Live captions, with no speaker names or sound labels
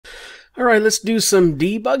All right, let's do some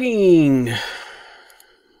debugging.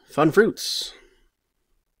 Fun fruits.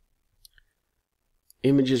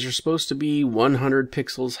 Images are supposed to be 100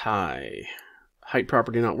 pixels high. Height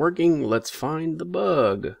property not working. Let's find the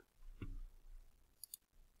bug.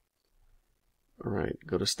 All right,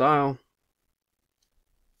 go to style.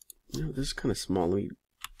 This is kind of small. Let me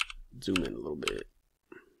zoom in a little bit.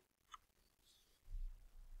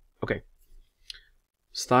 Okay.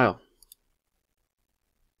 Style.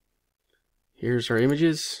 Here's our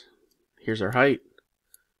images. Here's our height.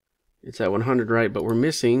 It's at 100, right? But we're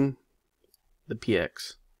missing the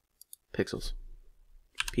px pixels.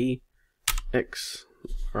 Px.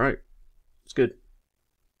 All right. It's good.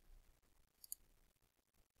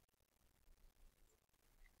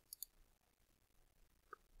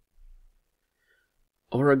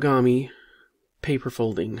 Origami paper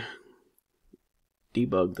folding.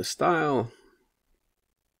 Debug the style.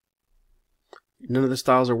 None of the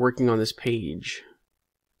styles are working on this page.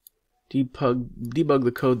 Debug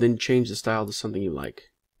the code, then change the style to something you like.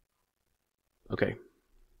 Okay.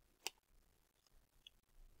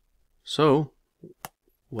 So,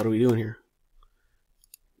 what are we doing here?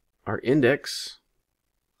 Our index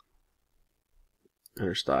and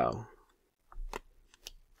our style.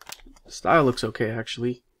 The style looks okay,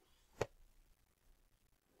 actually.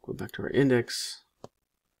 Go back to our index.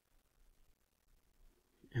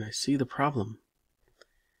 And I see the problem.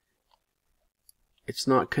 It's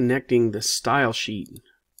not connecting the style sheet,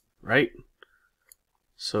 right?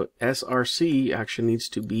 So src actually needs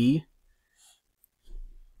to be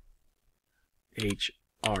href.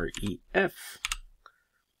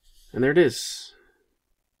 And there it is.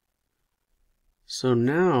 So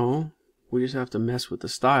now we just have to mess with the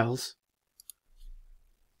styles.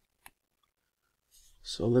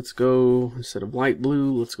 So let's go, instead of light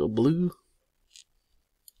blue, let's go blue.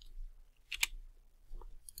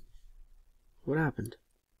 What happened?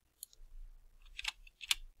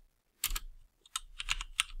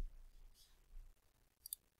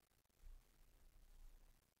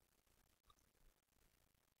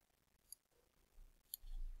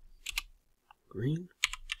 Green.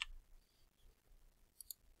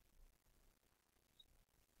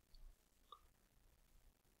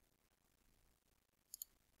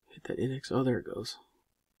 Hit that index. Oh, there it goes.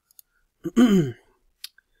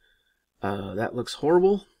 That looks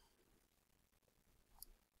horrible.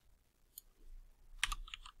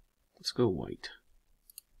 Let's go white.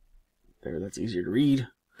 There, that's easier to read.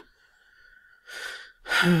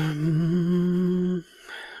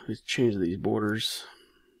 Let's change these borders.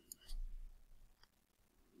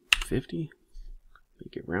 50.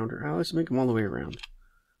 Make it rounder. Oh, let's make them all the way around.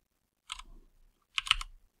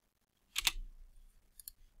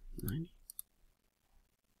 90.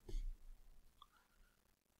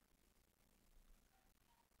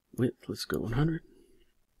 Width, let's go 100.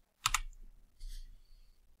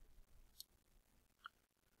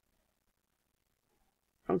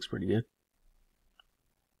 That looks pretty good.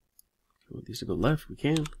 If we want these to go left, we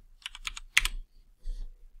can.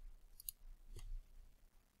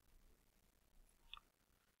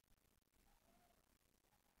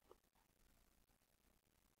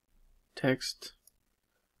 Text.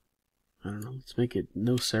 I don't know, let's make it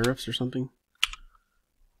no serifs or something.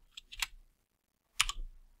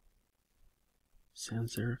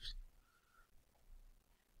 Sans serifs.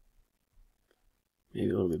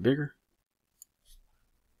 Maybe a little bit bigger.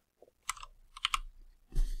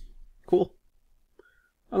 Cool.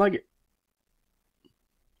 I like it.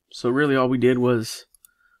 So really all we did was,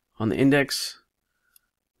 on the index,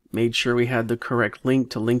 made sure we had the correct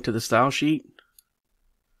link to the style sheet.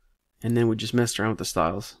 And then we just messed around with the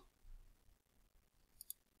styles.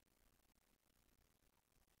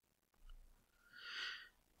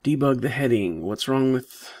 Debug the heading. What's wrong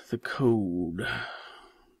with the code?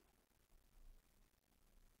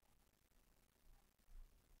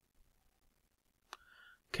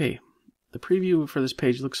 Okay, the preview for this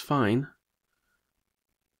page looks fine.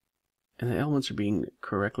 And the elements are being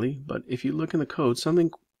correctly, but if you look in the code, something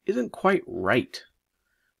isn't quite right.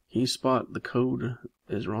 Can you spot the code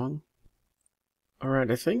is wrong? Alright,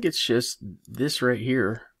 I think it's just this right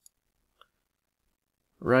here.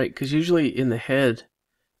 Right, because usually in the head,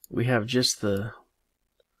 we have just the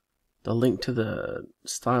link to the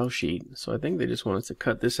style sheet. So I think they just want us to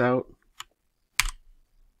cut this out.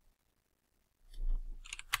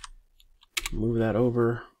 Move that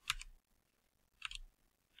over.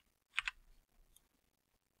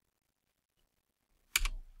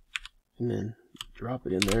 And then drop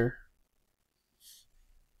it in there.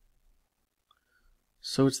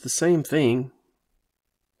 So it's the same thing,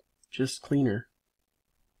 just cleaner.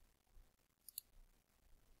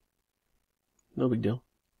 no big deal.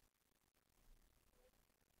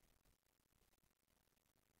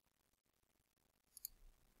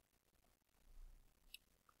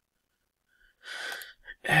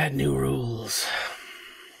 Add new rules.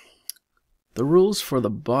 The rules for the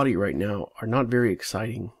body right now are not very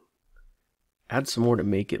exciting. Add some more to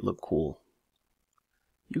make it look cool.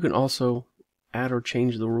 You can also add or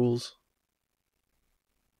change the rules.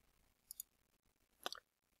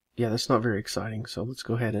 Yeah, that's not very exciting, so let's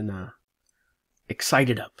go ahead and excite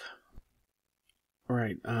it up.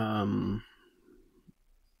 Alright,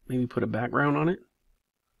 maybe put a background on it.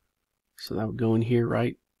 So that would go in here,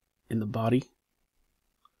 right, in the body.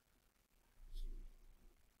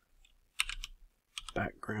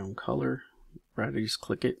 Background color, right, I just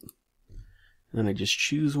click it. And then I just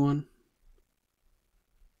choose one.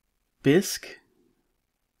 Bisque.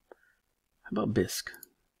 How about bisque?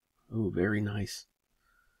 Oh, very nice.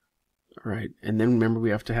 Alright, and then remember we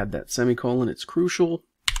have to have that semicolon, it's crucial.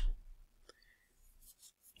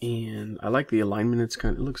 And I like the alignment,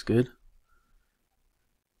 it looks good.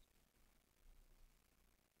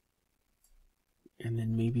 And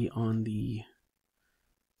then maybe on the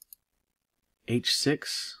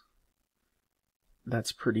H6,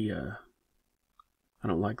 that's pretty, I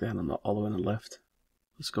don't like that on the all the way on the left.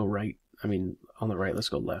 Let's go right, on the right, let's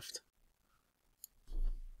go left.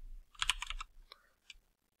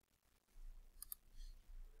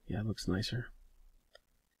 Yeah, it looks nicer.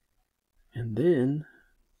 And then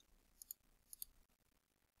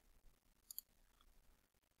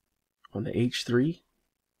on the H3,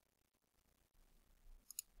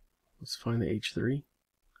 let's find the H3.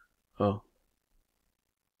 Oh,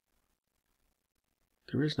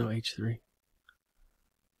 there is no H3.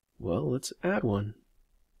 Well, let's add one.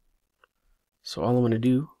 So all I'm going to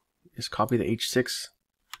do is copy the H6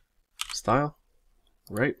 style,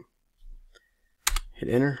 right? Hit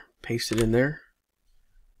enter, paste it in there.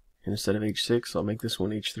 And instead of H6, I'll make this one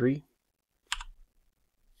H3.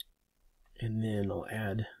 And then I'll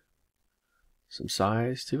add some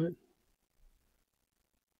size to it.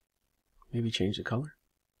 Maybe change the color.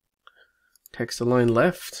 Text align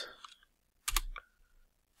left.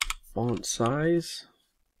 Font size.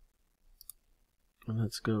 And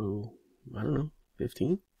let's go, I don't know,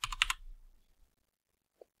 15.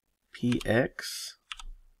 PX.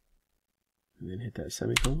 And then hit that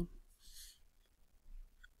semicolon.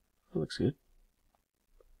 That looks good.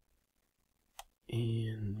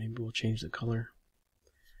 And maybe we'll change the color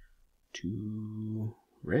to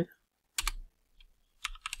red.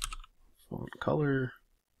 Font color.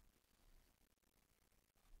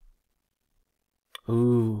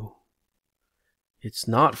 Ooh. It's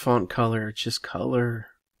not font color, it's just color.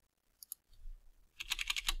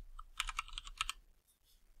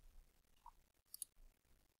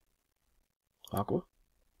 Aqua.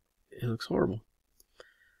 It looks horrible.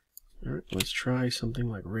 Alright, let's try something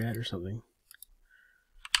like red or something.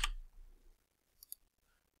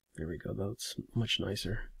 There we go, that's much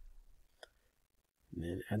nicer. And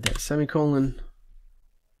then add that semicolon.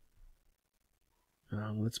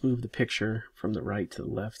 Let's move the picture from the right to the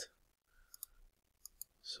left.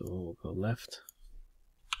 So we'll go left.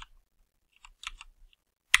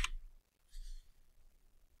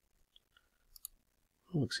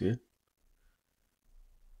 That looks good.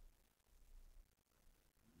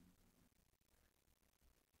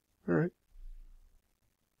 All right.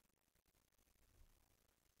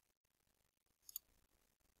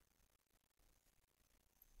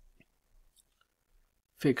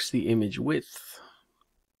 Fix the image width.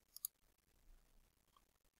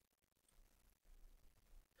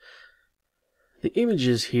 The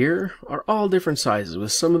images here are all different sizes,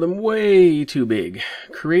 with some of them way too big.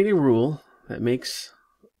 Create a rule that makes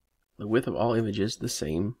the width of all images the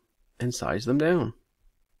same and size them down.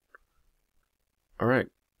 All right.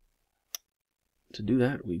 To do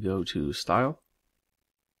that, we go to Style.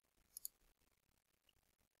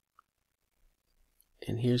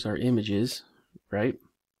 And here's our images, right?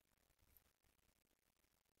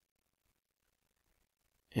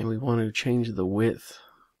 And we want to change the width.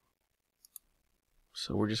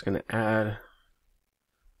 So we're just going to add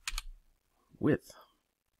width.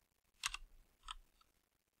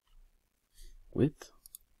 Width.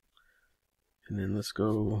 And then let's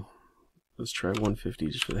try 150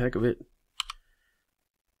 just for the heck of it.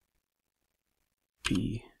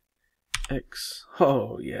 PX.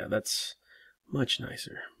 Oh yeah, that's much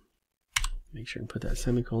nicer. Make sure and put that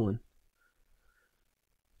semicolon.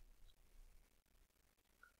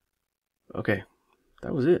 Okay,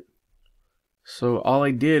 that was it. So all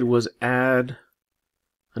I did was add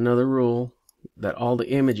another rule that all the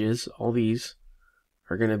images, all these,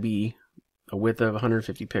 are going to be a width of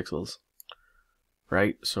 150 pixels.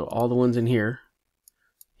 right? So all the ones in here,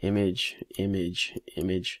 image, image,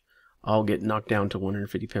 image, all get knocked down to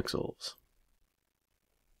 150 pixels.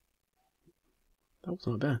 That was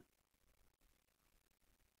not bad.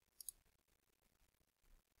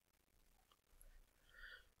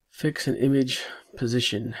 Fix an image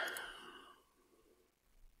position.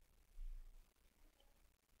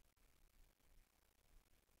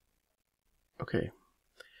 Okay.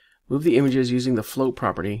 Move the images using the float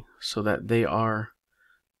property so that they are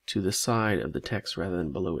to the side of the text rather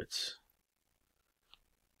than below it.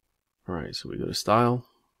 Alright, so we go to Style,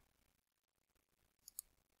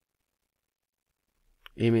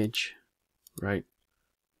 Image, right?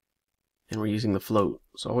 And we're using the float.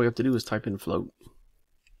 So all we have to do is type in float.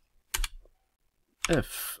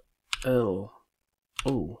 F-L-O.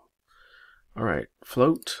 Alright,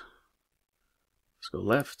 float. Let's go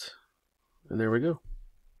left. And there we go.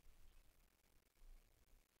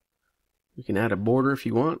 You can add a border if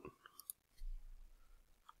you want.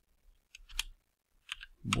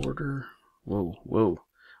 Border. Whoa, whoa.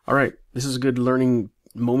 Alright, this is a good learning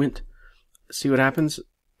moment. See what happens?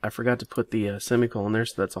 I forgot to put the semicolon there,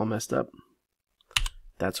 so that's all messed up.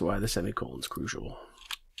 That's why the semicolon's crucial.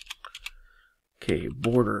 Okay,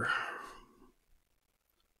 border.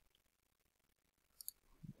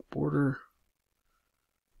 Border.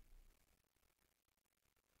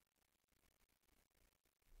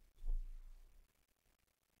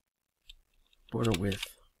 Border width.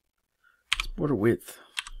 It's border width.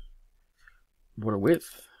 Border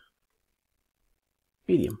width.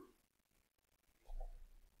 Medium.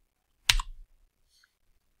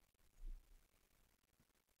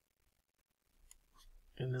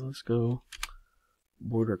 And then let's go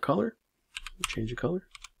border color. Change the color.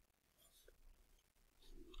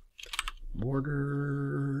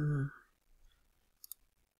 Border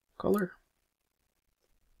color.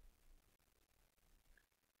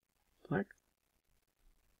 Black.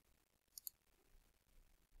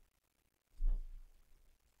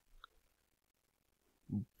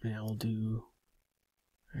 Now we'll do,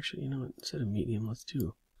 actually, you know what, instead of medium, let's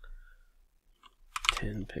do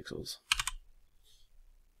 10 pixels.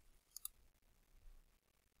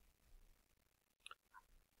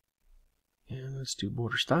 And let's do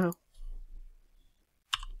border style.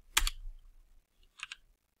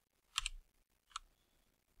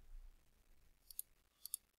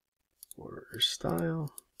 Border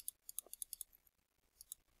style.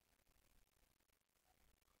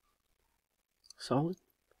 Solid.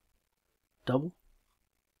 Double.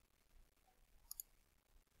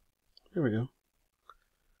 There we go.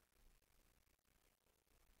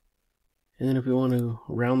 And then if we want to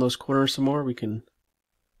round those corners some more, we can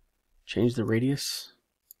change the radius.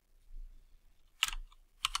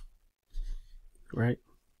 Right?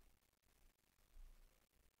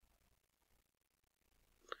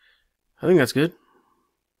 I think that's good.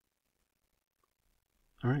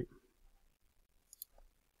 All right.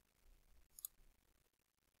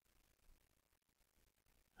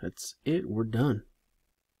 That's it. We're done.